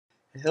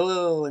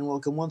Hello and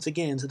welcome once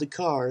again to the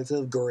cars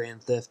of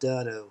Grand Theft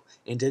Auto.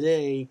 And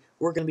today,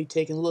 we're going to be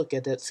taking a look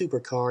at that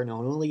supercar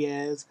known only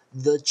as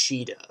the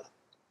Cheetah.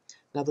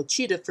 Now the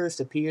Cheetah first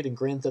appeared in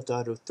Grand Theft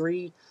Auto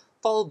 3,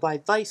 followed by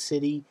Vice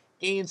City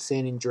and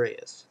San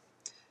Andreas.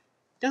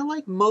 Now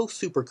like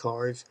most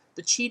supercars,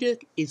 the Cheetah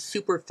is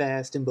super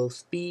fast in both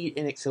speed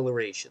and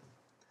acceleration.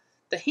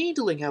 The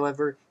handling,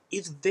 however,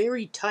 is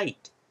very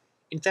tight.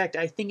 In fact,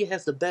 I think it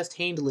has the best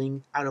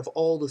handling out of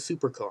all the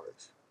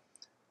supercars.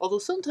 Although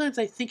sometimes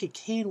I think it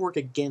can work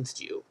against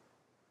you.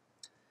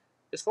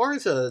 As far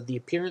as the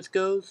appearance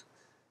goes,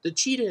 the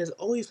Cheetah has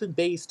always been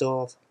based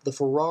off the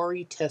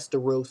Ferrari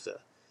Testarossa.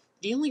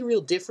 The only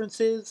real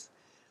difference is,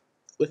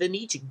 within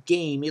each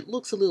game it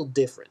looks a little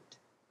different.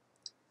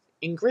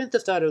 In Grand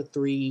Theft Auto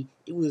 3,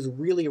 it was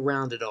really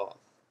rounded off.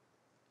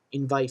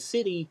 In Vice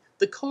City,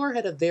 the car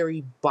had a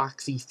very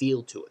boxy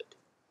feel to it.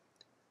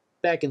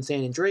 Back in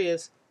San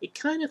Andreas, it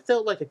kind of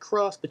felt like a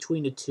cross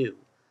between the two.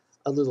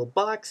 A little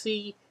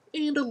boxy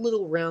and a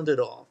little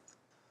rounded off.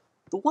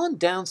 The one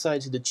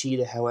downside to the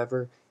Cheetah,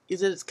 however,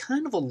 is that it's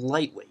kind of a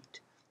lightweight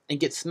and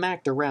gets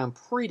smacked around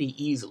pretty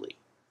easily.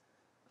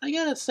 I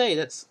gotta say,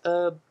 that's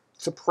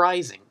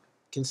surprising,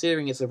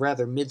 considering it's a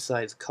rather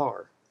mid-sized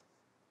car.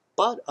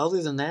 But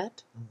other than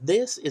that,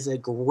 this is a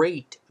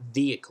great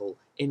vehicle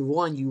and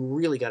one you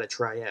really gotta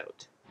try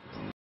out.